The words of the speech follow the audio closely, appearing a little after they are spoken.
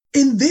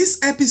In this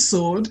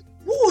episode,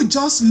 we will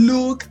just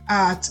look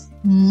at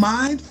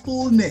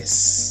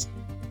mindfulness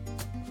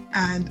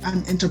and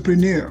an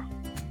entrepreneur.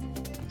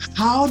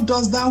 How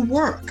does that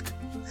work?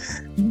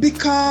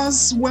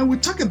 Because when we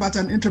talk about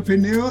an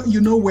entrepreneur,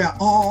 we're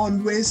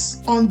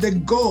always on the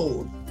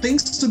go.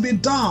 Things to be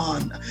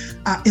done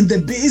in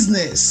the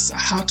business,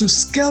 how to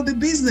scale the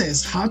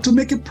business, how to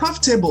make it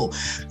profitable,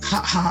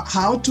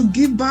 how to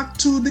give back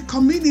to the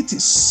community.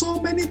 So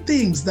many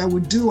things that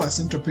we do as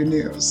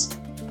entrepreneurs.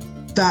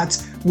 That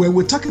when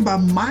we talk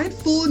about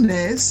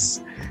mindfulness,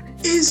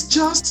 is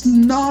just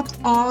not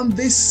on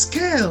this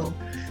scale.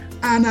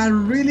 And I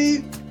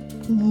really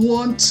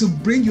want to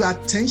bring your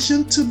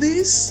attention to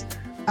this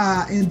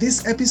in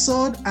this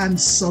episode and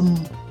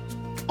some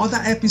other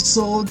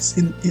episodes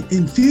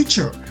in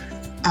future.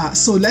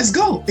 So let's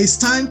go. It's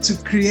time to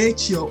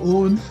create your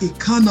own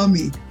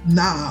economy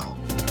now.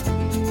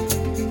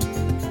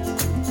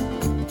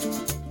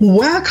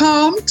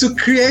 Welcome to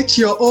Create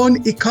Your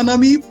Own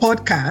Economy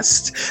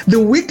podcast, the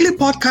weekly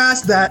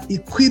podcast that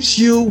equips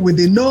you with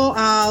the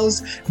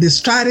know-hows, the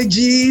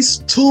strategies,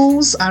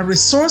 tools, and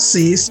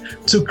resources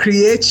to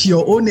create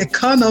your own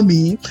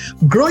economy,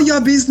 grow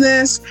your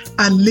business,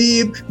 and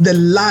live the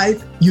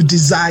life you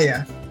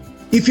desire.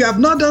 If you have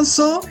not done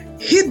so,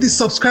 hit the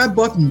subscribe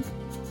button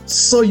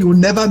so you will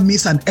never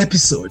miss an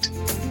episode.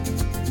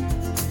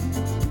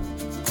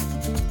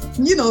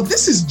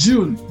 This is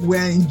June.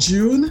 We're in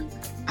June.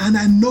 And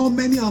I know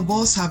many of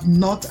us have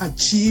not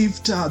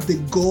achieved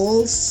the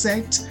goal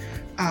set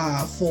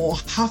for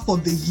half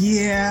of the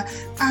year.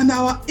 And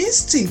our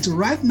instinct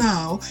right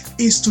now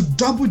is to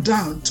double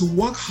down, to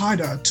work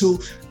harder, to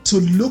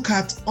look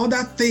at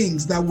other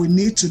things that we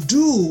need to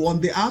do on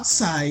the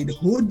outside.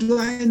 Who do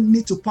I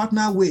need to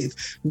partner with?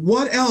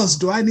 What else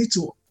do I need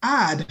to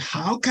add?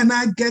 How can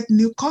I get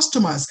new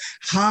customers?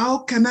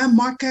 How can I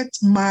market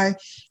my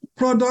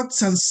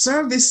products and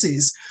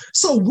services?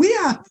 So we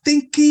are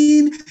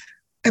thinking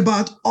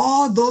about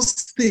all those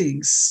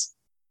things.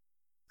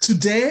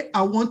 Today,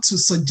 I want to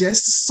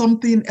suggest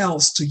something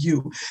else to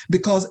you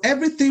because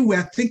everything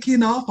we're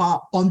thinking of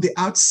are on the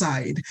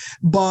outside,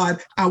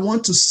 but I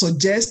want to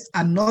suggest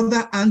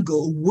another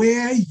angle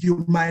where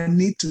you might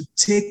need to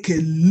take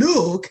a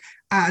look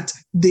at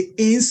the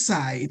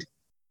inside,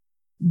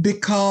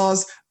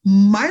 because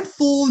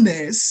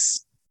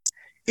mindfulness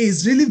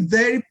is really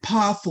very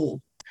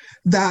powerful.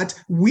 That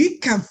we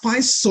can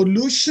find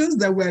solutions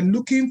that we're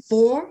looking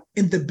for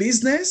in the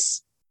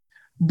business,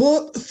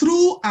 both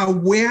through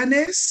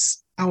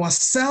awareness, our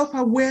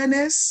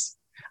self-awareness,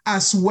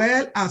 as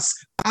well as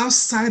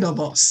outside of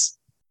us.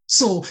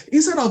 So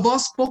instead of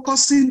us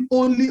focusing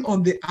only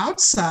on the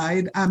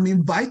outside, I'm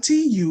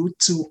inviting you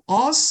to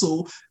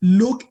also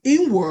look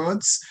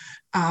inwards,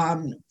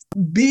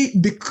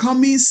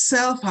 becoming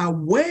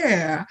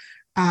self-aware,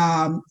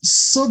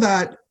 so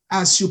that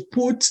as you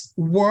put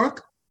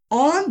work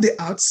on the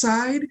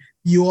outside,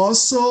 you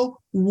also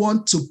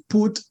want to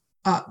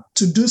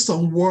do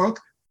some work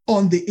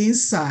on the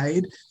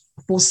inside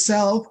for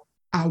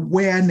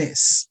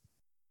self-awareness.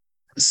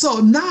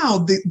 So now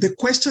the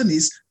question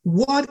is,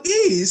 what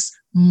is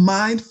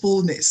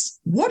mindfulness?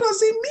 What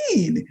does it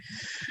mean?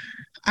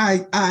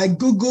 I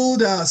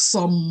Googled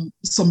some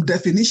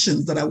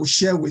definitions that I will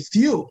share with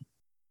you.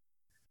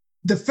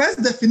 The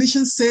first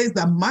definition says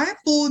that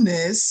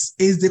mindfulness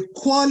is the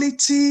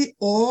quality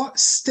or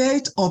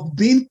state of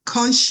being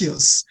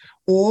conscious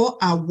or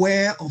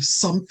aware of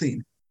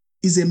something.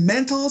 It's a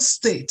mental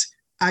state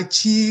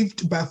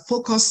achieved by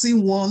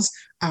focusing one's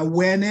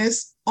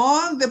awareness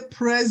on the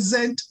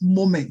present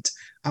moment.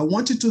 I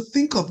want you to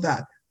think of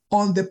that,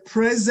 on the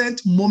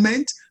present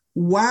moment,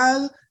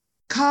 while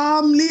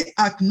calmly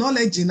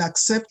acknowledging,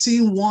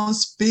 accepting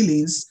one's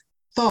feelings,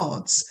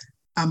 thoughts,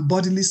 and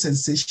bodily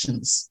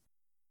sensations.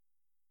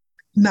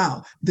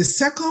 Now, the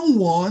second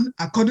one,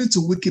 according to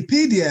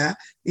Wikipedia,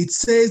 it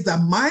says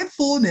that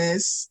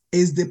mindfulness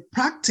is the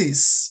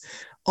practice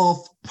of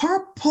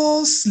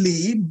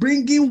purposely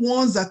bringing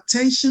one's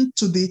attention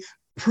to the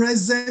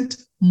present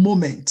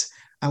moment.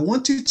 I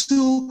want you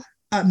to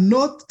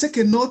take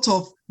a note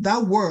of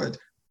that word,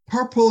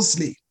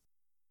 purposely.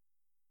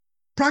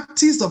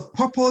 Practice of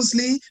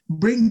purposely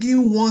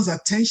bringing one's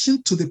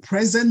attention to the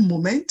present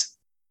moment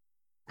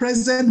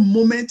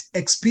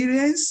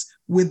experience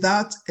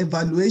without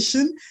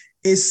evaluation,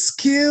 a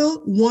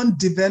skill one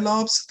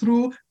develops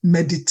through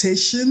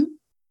meditation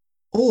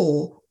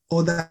or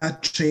other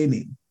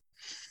training.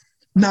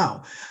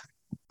 Now,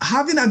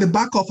 having at the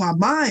back of our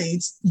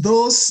minds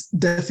those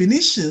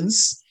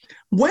definitions,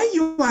 when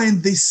you are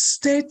in this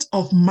state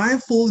of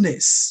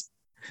mindfulness,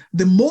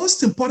 the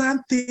most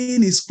important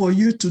thing is for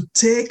you to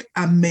take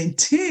and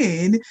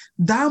maintain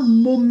that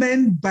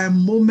moment by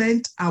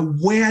moment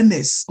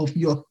awareness of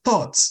your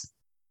thoughts,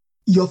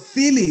 your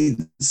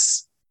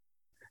feelings.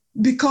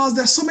 Because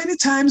there's so many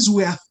times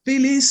we are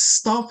feeling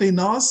stuff in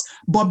us,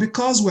 but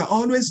because we're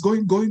always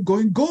going, we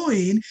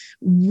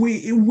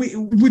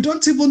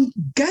don't even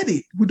get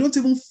it. We don't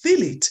even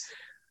feel it.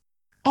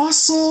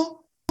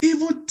 Also,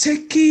 even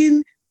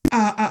taking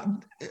uh, uh,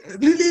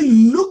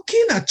 really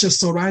looking at your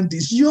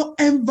surroundings, your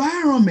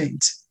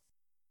environment.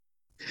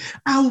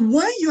 And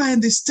when you are in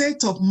the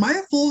state of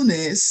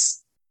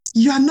mindfulness,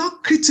 you are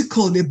not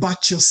critical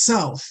about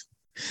yourself,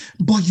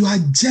 but you are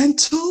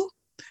gentle,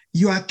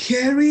 you are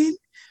caring,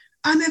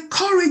 and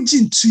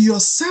encouraging to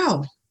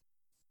yourself.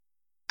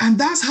 And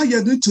that's how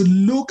you're going to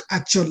look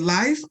at your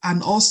life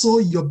and also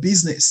your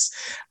business.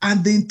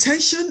 And the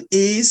intention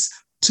is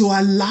to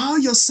allow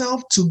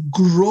yourself to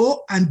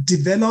grow and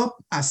develop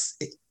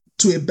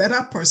to a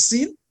better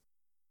person,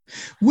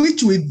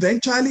 which will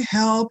eventually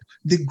help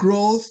the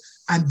growth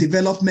and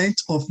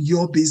development of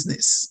your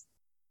business.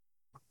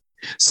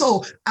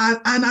 So,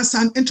 and as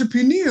an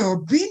entrepreneur,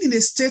 being in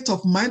a state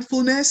of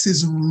mindfulness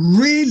is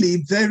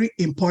really very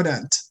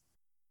important.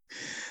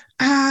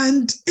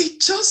 And it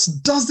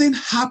just doesn't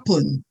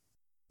happen.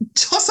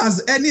 Just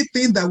as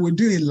anything that we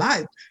do in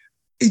life,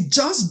 it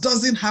just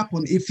doesn't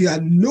happen. If you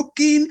are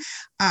looking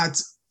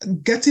at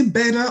getting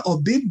better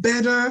or being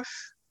better,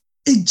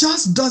 it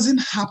just doesn't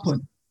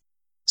happen.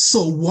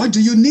 So what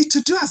do you need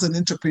to do as an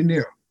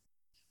entrepreneur?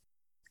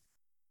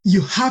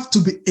 You have to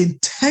be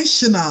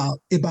intentional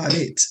about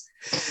it.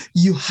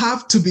 You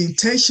have to be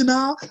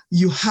intentional.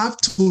 You have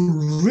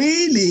to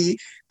really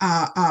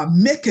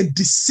make a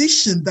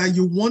decision that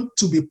you want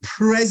to be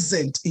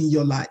present in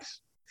your life.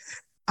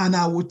 And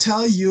I will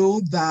tell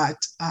you that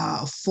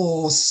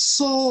for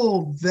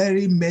so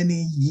very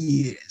many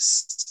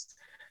years,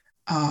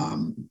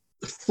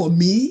 for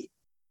me,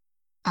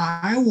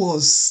 I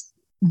was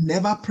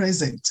never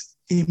present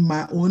in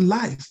my own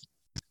life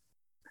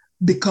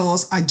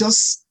because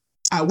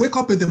I wake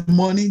up in the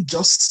morning,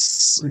 just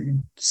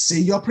say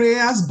your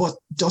prayers, but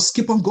just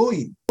keep on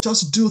going.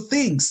 Just do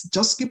things,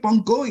 just keep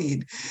on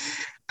going.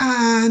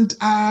 And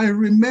I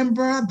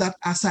remember that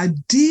as I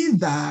did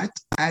that,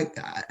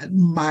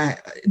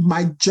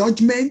 my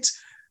judgment,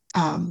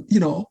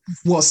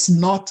 was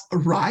not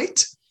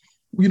right.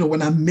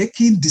 When I'm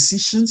making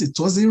decisions, it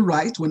wasn't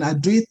right. When I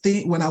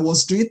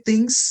was doing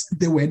things,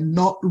 they were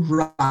not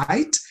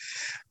right.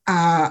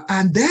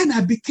 And then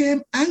I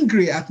became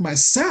angry at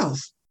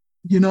myself,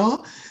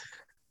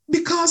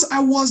 because I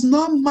was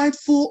not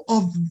mindful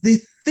of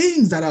the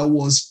things that I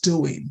was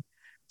doing.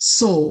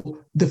 So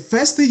the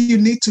first thing you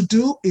need to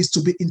do is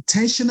to be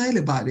intentional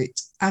about it.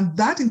 And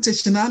that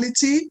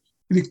intentionality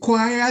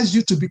requires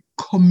you to be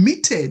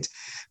committed,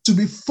 to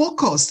be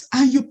focused,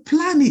 and you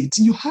plan it.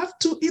 You have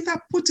to either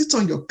put it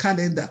on your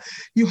calendar.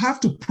 You have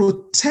to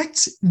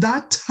protect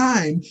that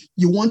time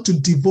you want to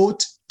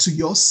devote to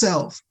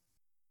yourself.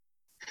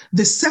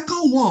 The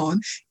second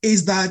one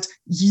is that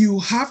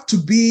you have to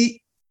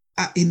be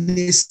in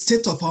a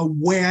state of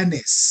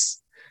awareness,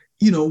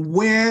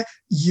 where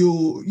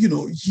you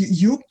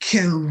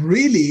can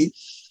really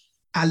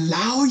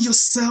allow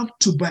yourself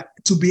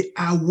to be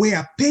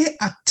aware, pay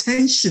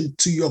attention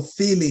to your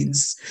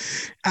feelings,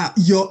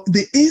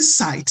 the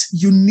insight.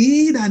 You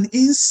need an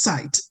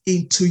insight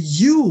into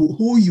you,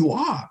 who you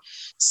are,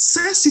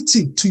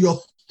 sensitive to your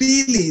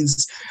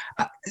feelings,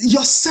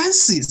 your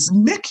senses.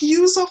 Make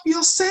use of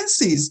your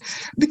senses,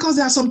 because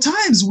there are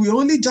sometimes we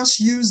only just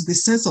use the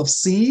sense of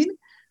seeing,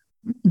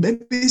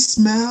 maybe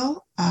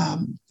smell,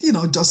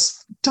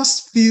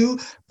 just feel,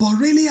 but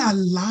really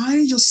allow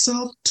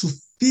yourself to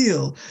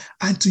feel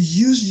and to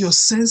use your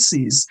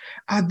senses.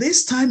 At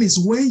this time is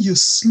when you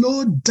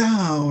slow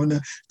down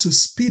to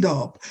speed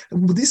up.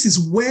 This is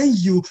when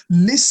you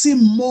listen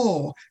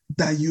more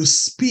than you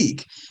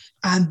speak.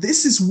 And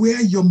this is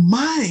where your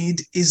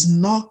mind is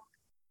not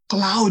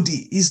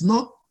cloudy, is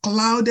not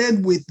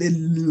clouded with a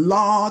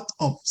lot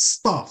of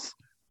stuff.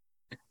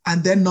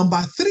 And then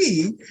number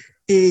 3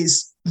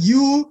 is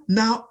you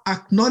now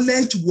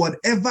acknowledge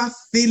whatever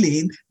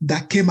feeling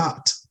that came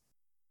out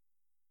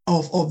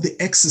of the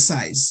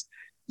exercise.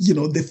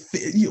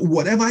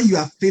 Whatever you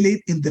are feeling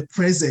in the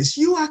presence,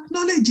 you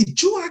acknowledge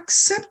it, you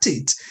accept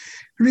it.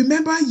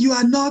 Remember, you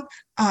are not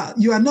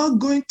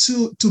going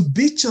to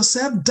beat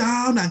yourself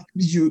down, and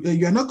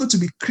you are not going to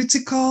be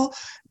critical.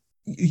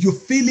 You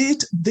feel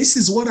it. This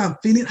is what I'm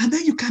feeling, and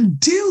then you can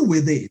deal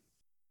with it.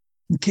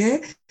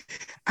 Okay.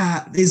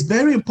 It's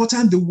very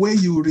important the way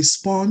you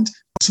respond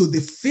to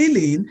the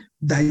feeling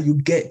that you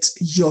get,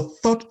 your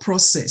thought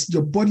process,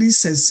 your body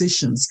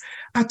sensations.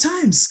 At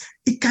times,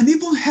 it can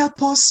even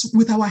help us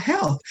with our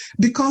health,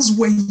 because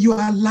when you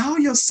allow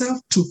yourself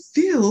to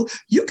feel,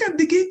 you can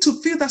begin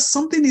to feel that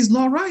something is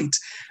not right.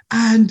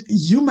 And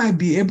you might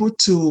be able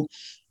to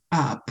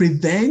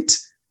prevent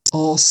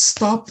or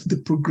stop the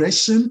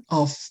progression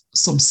of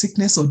some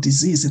sickness or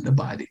disease in the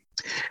body.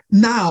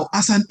 Now,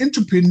 as an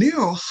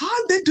entrepreneur,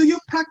 how then do you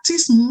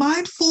practice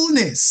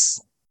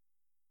mindfulness?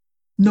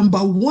 Number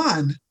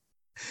 1,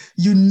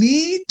 you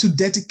need to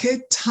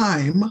dedicate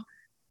time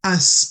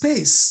and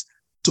space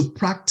to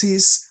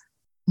practice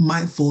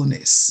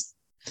mindfulness.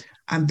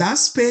 And that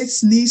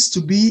space needs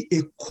to be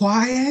a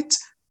quiet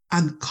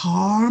and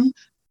calm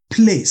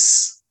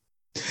place.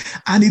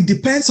 And it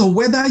depends on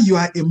whether you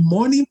are a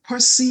morning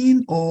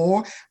person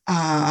or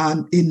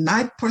a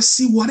night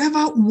person,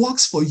 whatever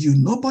works for you.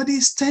 Nobody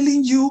is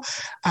telling you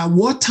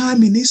what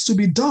time it needs to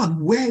be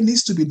done, where it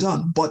needs to be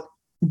done. But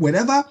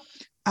whatever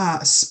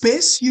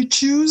space you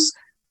choose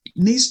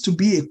needs to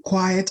be a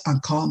quiet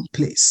and calm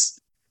place.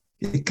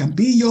 It can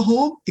be your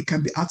home, it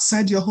can be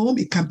outside your home,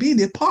 it can be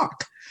in a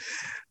park.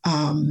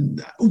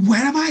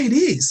 Wherever it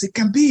is, it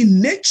can be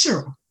in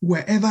nature,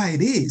 wherever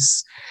it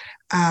is.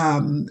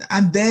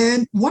 And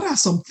then what are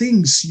some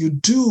things you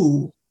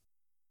do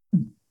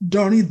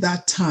during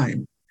that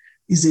time?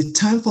 Is a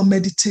time for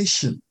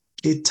meditation,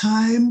 a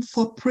time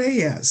for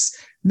prayers.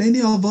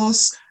 Many of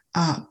us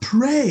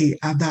pray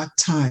at that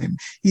time.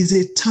 Is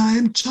a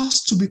time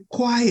just to be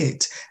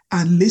quiet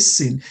and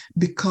listen,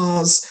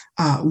 because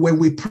when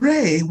we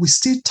pray, we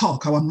still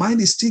talk. Our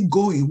mind is still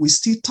going. We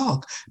still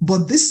talk.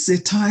 But this is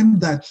a time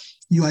that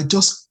you are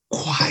just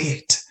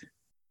quiet.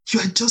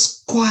 You are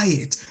just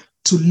quiet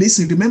to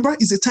listen. Remember,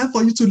 it's a time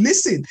for you to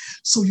listen.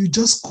 So you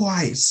just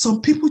quiet.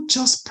 Some people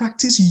just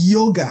practice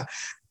yoga.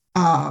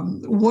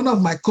 One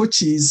of my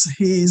coaches,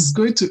 he is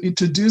going to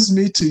introduce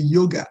me to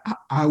yoga.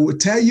 I will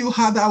tell you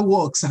how that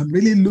works. I'm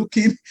really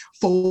looking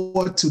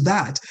forward to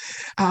that.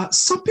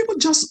 Some people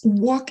just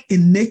walk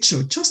in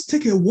nature, just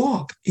take a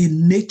walk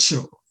in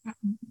nature.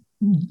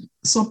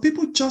 Some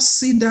people just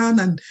sit down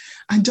and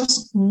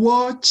just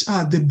watch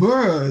the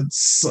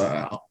birds,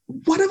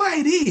 whatever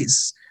it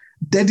is.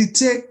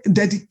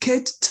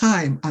 Dedicate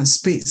time and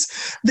space.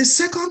 The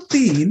second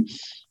thing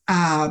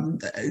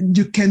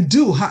you can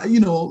do,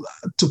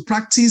 to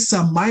practice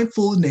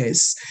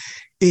mindfulness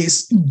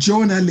is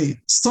journaling.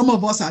 Some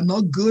of us are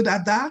not good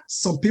at that.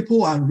 Some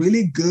people are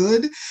really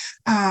good.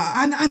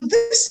 And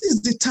this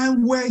is the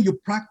time where you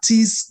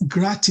practice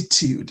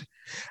gratitude.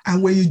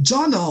 And when you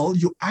journal,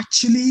 you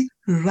actually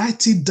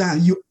write it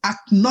down. You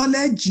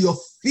acknowledge your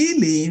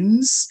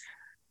feelings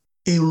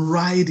in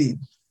writing.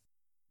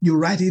 You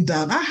write it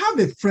down. I have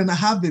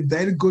a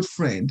very good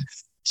friend.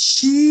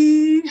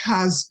 She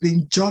has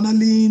been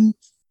journaling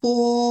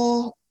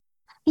for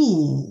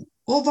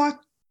over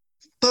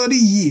 30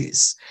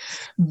 years.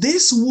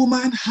 This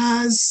woman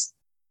has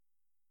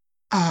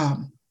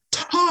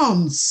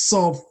tons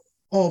of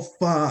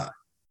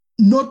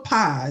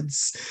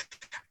notepads,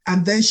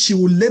 and then she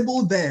will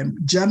label them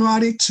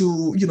January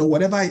to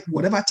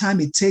whatever time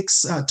it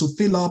takes to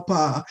fill up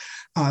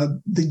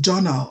the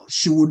journal.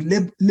 She would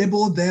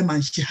label them,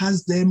 and she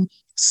has them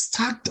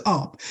stacked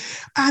up.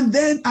 And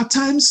then at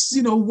times,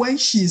 when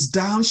she's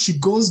down, she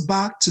goes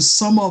back to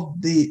some of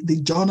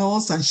the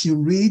journals and she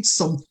reads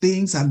some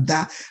things, and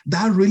that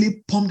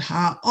really pumped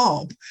her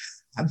up.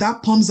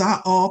 That pumps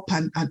her up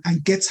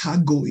and gets her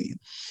going.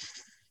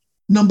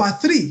 Number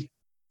 3,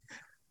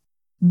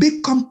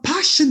 be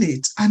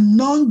compassionate and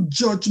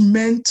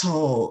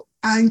non-judgmental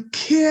and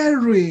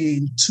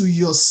caring to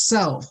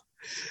yourself.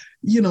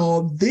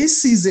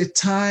 This is a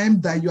time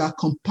that you are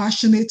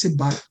compassionate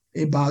about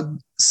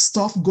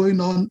stuff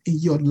going on in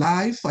your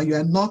life, and you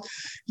are not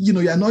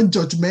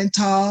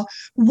judgmental.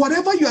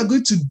 Whatever you are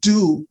going to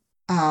do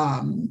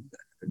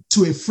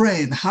to a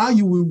friend, how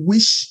you will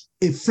wish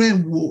a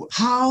friend would,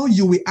 how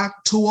you will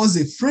act towards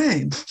a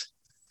friend,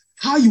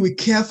 how you will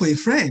care for a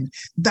friend,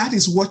 that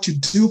is what you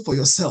do for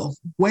yourself.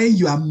 When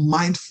you are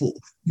mindful,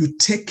 you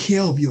take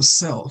care of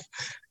yourself.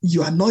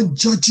 You are not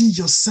judging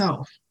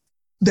yourself.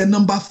 Then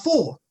number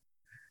 4,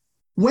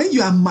 when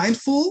you are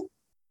mindful,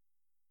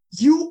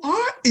 you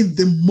are in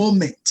the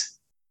moment.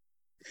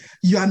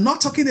 You are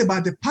not talking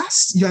about the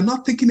past. You are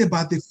not thinking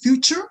about the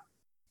future,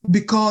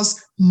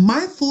 because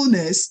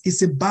mindfulness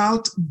is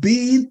about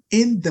being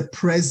in the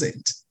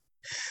present.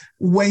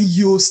 When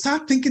you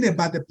start thinking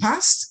about the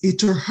past,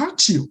 it will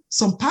hurt you.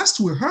 Some past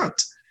will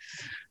hurt.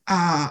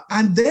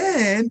 And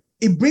then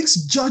it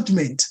brings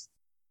judgment.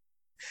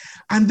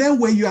 And then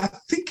when you are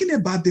thinking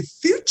about the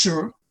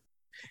future,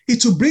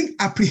 it will bring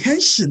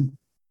apprehension.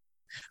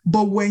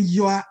 But when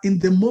you are in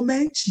the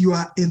moment, you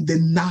are in the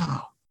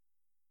now.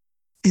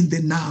 In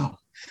the now.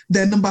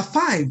 Then number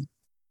 5,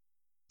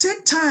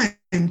 take time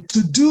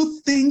to do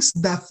things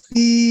that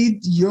feed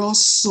your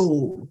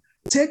soul.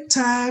 Take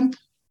time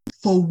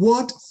for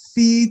what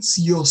feeds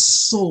your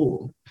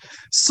soul.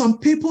 Some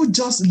people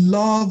just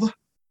love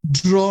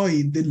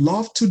drawing. They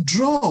love to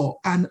draw.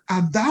 And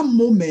at that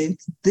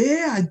moment,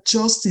 they are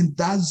just in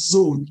that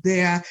zone.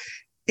 They are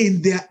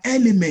in their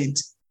element.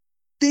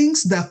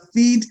 Things that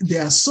feed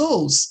their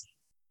souls.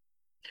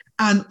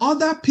 And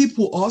other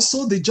people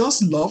also, they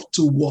just love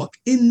to walk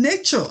in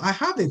nature. I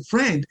have a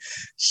friend,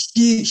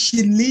 she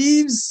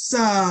lives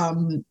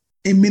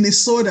in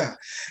Minnesota,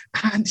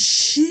 and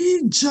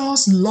she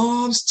just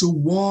loves to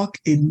walk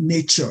in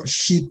nature.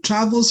 She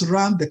travels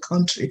around the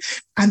country,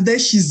 and then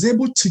she's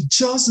able to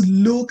just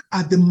look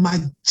at the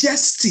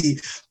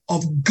majesty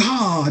of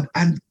God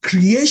and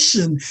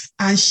creation,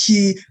 and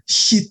she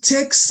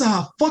takes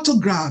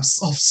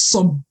photographs of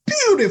some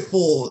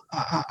beautiful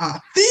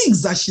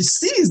things that she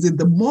sees in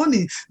the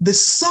morning, the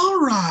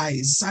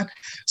sunrise, and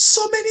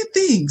so many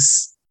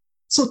things.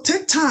 So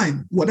take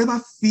time,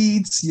 whatever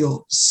feeds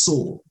your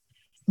soul.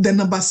 Then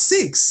number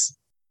 6,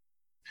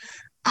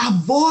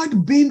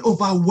 avoid being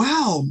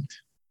overwhelmed.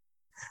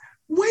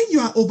 When you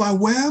are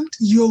overwhelmed,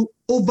 you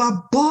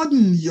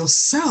overburden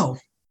yourself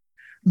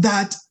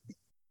that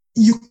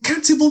you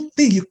can't even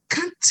think, you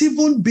can't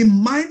even be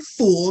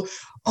mindful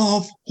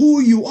of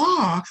who you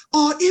are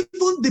or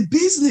even the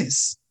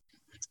business.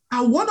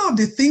 And one of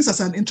the things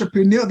as an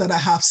entrepreneur that I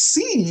have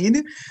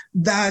seen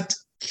that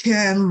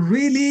can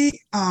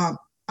really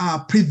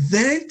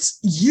prevent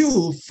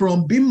you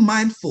from being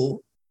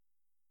mindful,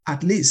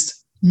 at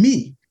least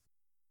me,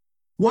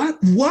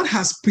 what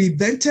has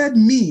prevented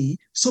me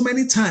so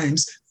many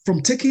times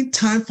from taking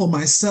time for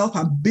myself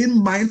and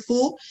being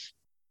mindful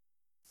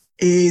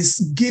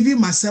is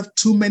giving myself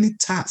too many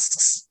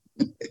tasks.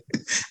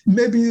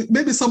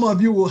 maybe some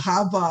of you will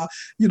have,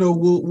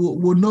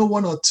 will know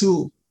one or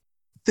two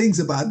things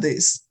about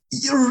this.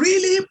 You're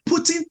really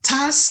putting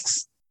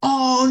tasks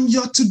on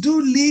your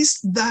to-do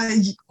list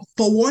that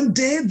for one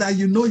day that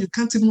you know you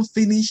can't even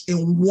finish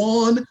in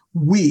 1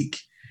 week.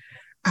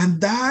 And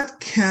that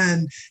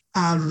can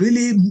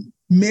really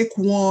make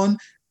one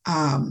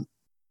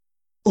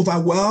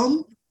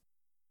overwhelmed.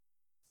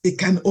 It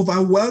can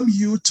overwhelm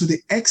you to the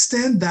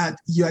extent that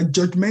you are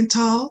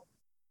judgmental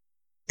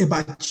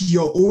about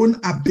your own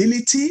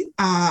ability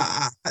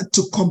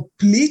to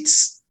complete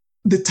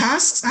the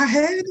tasks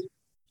ahead.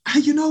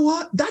 And you know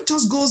what? That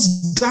just goes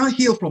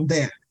downhill from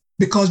there.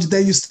 Because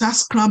then you start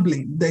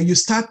scrambling, then you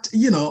start,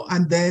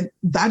 and then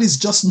that is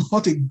just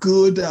not a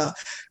good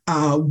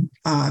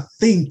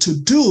thing to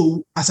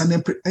do as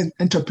an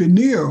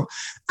entrepreneur.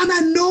 And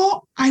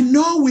I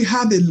know we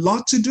have a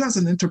lot to do as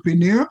an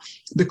entrepreneur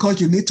because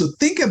you need to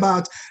think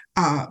about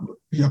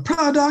your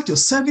product, your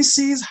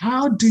services.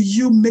 How do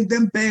you make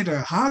them better?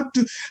 How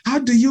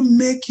do you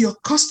make your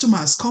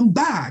customers come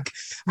back?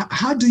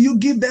 How do you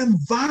give them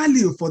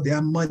value for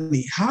their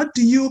money? How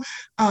do you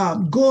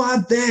go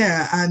out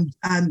there and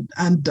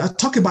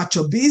talk about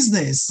your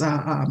business,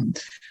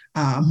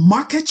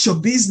 market your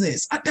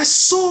business? There's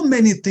so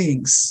many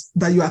things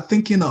that you are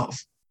thinking of.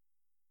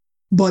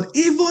 But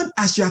even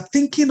as you are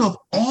thinking of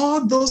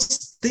all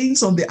those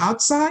things on the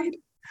outside,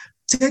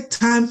 take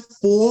time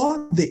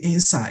for the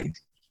inside.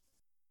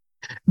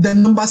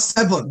 Then number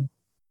 7,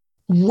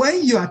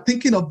 when you are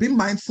thinking of being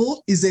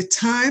mindful, is a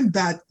time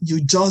that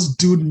you just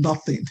do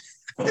nothing.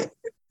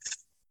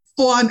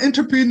 For an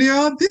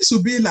entrepreneur, this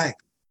would be like,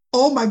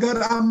 oh my God,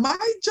 am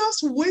I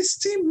just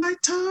wasting my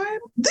time?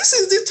 This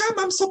is the time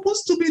I'm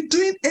supposed to be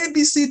doing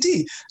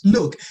ABCD.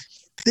 Look,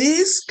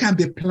 this can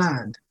be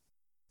planned.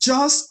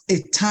 Just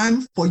a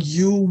time for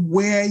you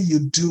where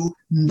you do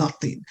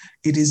nothing.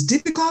 It is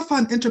difficult for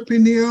an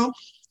entrepreneur,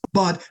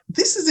 but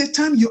this is a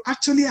time you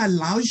actually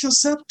allow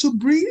yourself to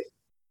breathe.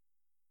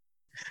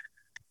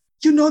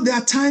 There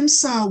are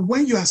times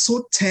when you are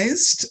so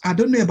tensed. I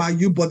don't know about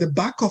you, but the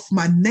back of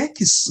my neck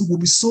will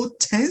be so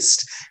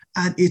tensed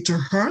and it will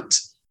hurt.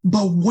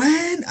 But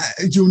when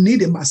you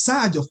need a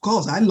massage, of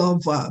course, I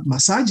love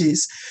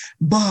massages.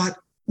 But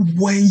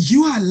when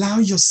you allow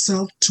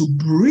yourself to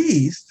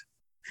breathe,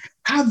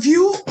 have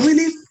you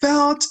really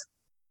felt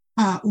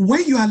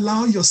when you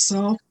allow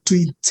yourself to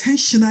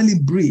intentionally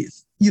breathe?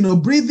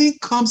 Breathing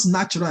comes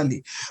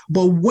naturally.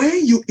 But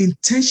when you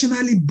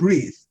intentionally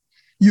breathe,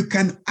 you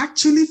can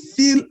actually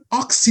feel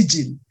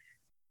oxygen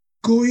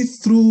going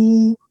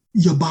through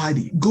your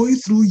body, going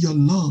through your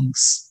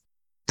lungs.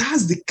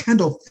 That's the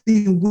kind of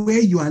thing where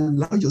you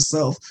allow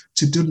yourself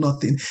to do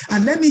nothing.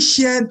 And let me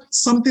share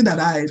something that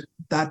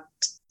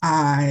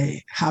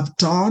I have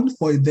done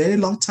for a very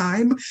long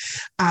time.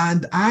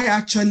 And I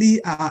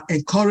actually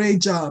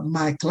encourage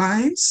my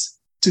clients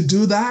to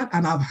do that.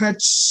 And I've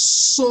heard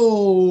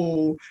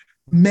so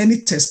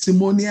many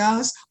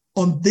testimonials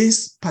on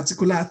this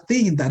particular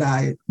thing that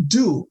I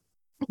do.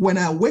 When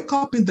I wake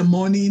up in the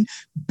morning,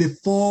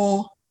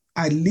 before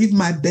I leave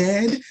my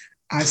bed,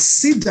 I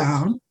sit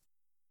down,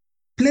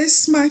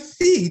 place my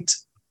feet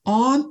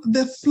on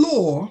the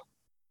floor,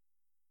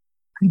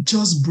 and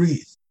just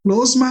breathe.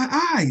 Close my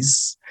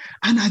eyes,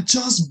 and I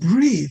just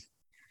breathe.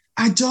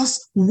 I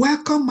just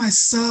welcome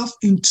myself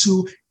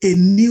into a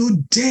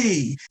new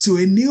day, to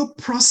a new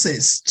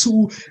process,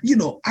 to,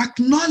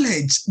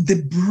 acknowledge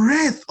the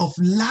breath of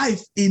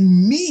life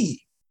in me.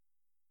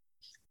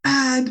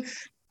 And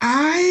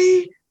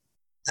I'm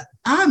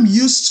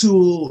used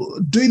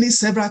to doing it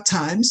several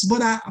times,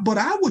 but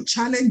I would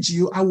challenge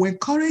you, I would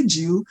encourage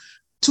you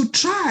to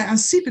try and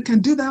see if you can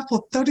do that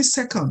for 30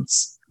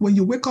 seconds when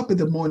you wake up in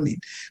the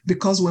morning.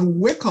 Because when we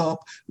wake up,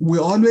 we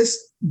always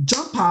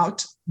jump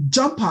out,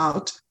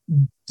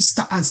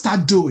 and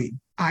start doing.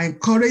 I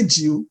encourage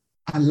you,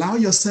 allow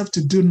yourself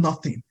to do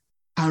nothing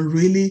and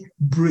really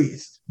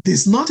breathe.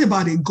 It's not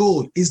about a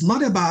goal. It's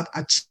not about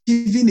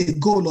achieving a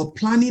goal or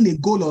planning a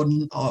goal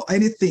or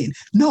anything.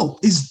 No,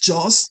 it's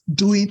just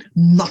doing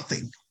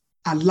nothing.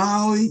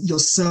 Allow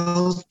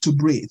yourself to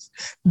breathe.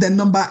 Then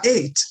number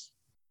 8,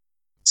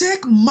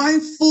 take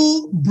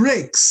mindful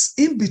breaks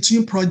in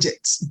between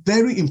projects.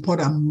 Very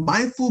important,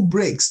 mindful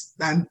breaks.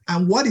 And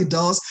what it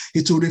does,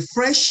 it will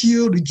refresh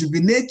you,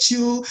 rejuvenate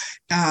you,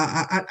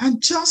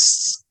 and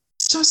just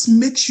just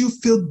makes you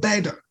feel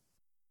better.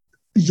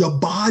 Your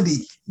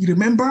body, you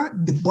remember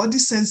the body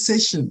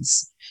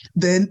sensations.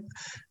 Then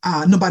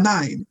number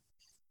 9,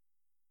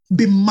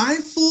 be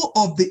mindful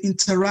of the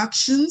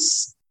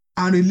interactions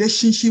and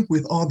relationship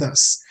with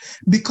others.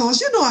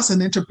 Because, as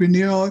an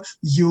entrepreneur,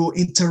 you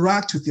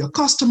interact with your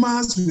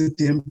customers, with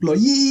the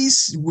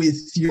employees, with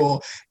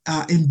your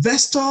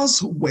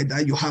investors,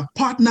 whether you have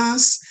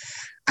partners.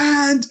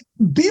 And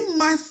being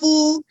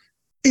mindful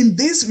in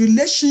this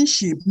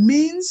relationship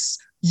means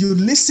you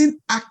listen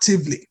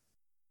actively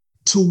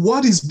to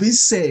what is being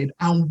said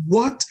and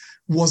what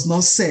was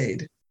not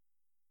said.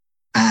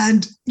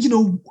 And,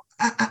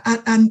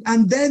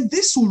 and then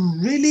this will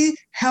really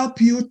help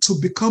you to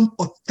become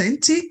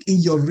authentic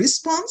in your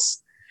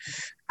response.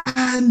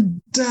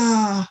 And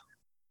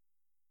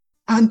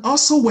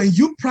also when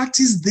you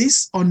practice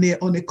this on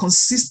a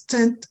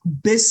consistent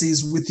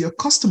basis with your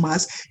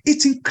customers,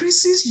 it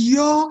increases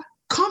your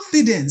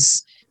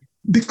confidence.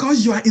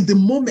 Because you are in the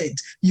moment,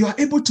 you are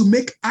able to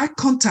make eye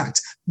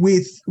contact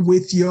with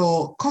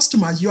your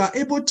customers. You are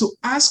able to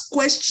ask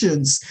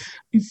questions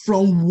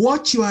from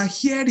what you are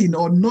hearing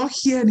or not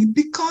hearing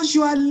because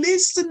you are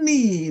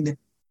listening.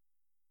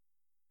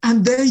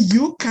 And then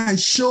you can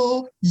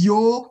show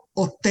your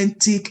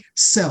authentic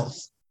self.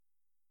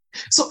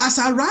 So as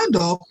I round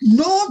up,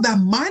 know that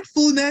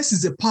mindfulness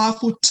is a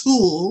powerful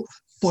tool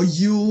for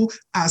you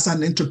as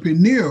an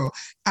entrepreneur,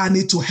 and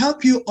it will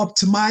help you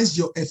optimize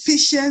your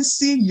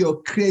efficiency, your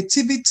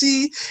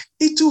creativity.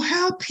 It will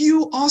help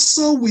you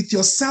also with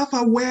your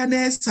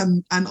self-awareness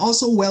and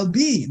also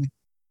well-being.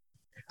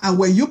 And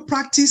when you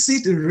practice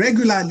it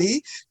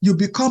regularly, you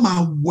become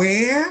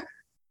aware,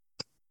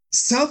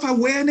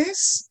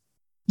 self-awareness,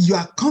 you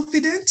are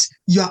confident,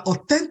 you are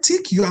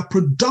authentic, you are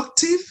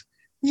productive,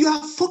 you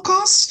are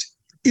focused,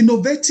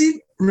 innovative,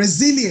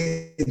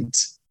 resilient.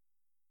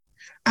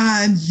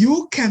 And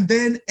you can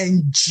then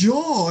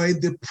enjoy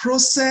the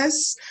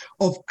process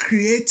of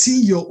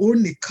creating your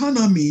own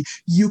economy.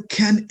 You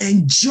can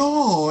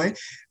enjoy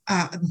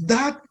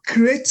that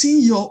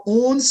creating your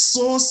own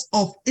source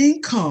of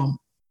income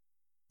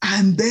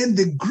and then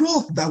the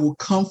growth that will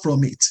come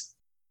from it.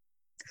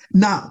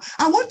 Now,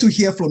 I want to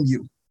hear from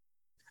you.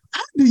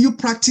 How do you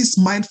practice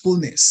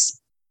mindfulness?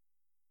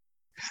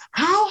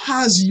 How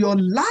has your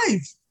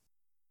life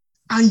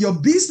and your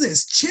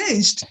business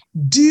changed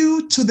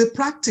due to the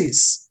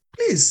practice?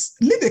 Please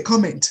leave a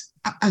comment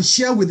and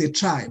share with the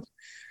tribe.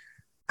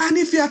 And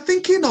if you are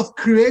thinking of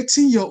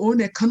creating your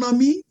own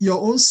economy,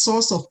 your own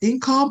source of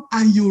income,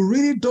 and you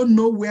really don't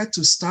know where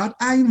to start,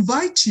 I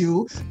invite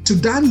you to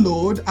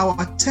download our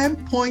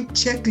 10-point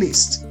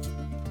checklist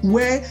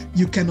where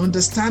you can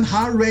understand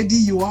how ready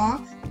you are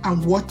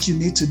and what you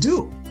need to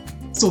do.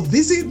 So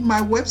visit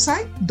my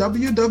website,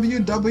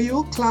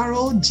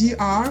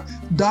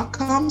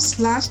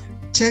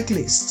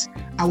 www.clarogr.com/checklist.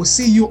 I will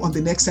see you on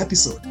the next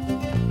episode.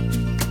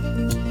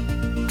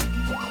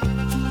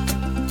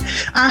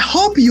 I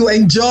hope you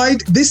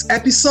enjoyed this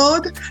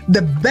episode.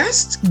 The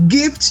best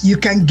gift you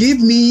can give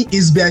me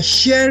is by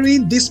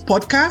sharing this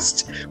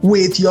podcast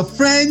with your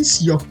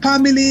friends, your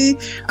family,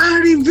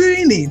 and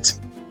reviewing it,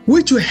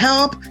 which will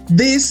help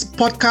this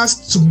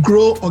podcast to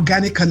grow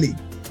organically.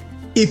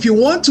 If you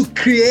want to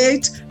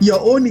create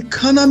your own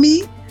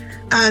economy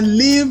and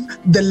live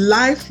the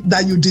life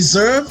that you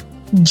deserve,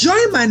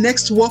 join my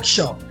next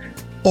workshop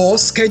or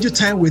schedule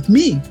time with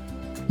me.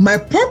 My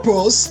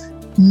purpose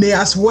may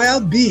as well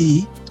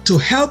be to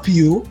help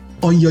you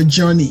on your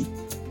journey.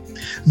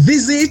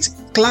 Visit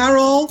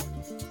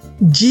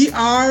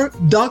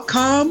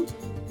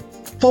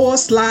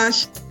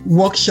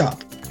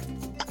clarogr.com/workshop.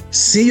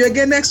 See you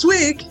again next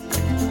week.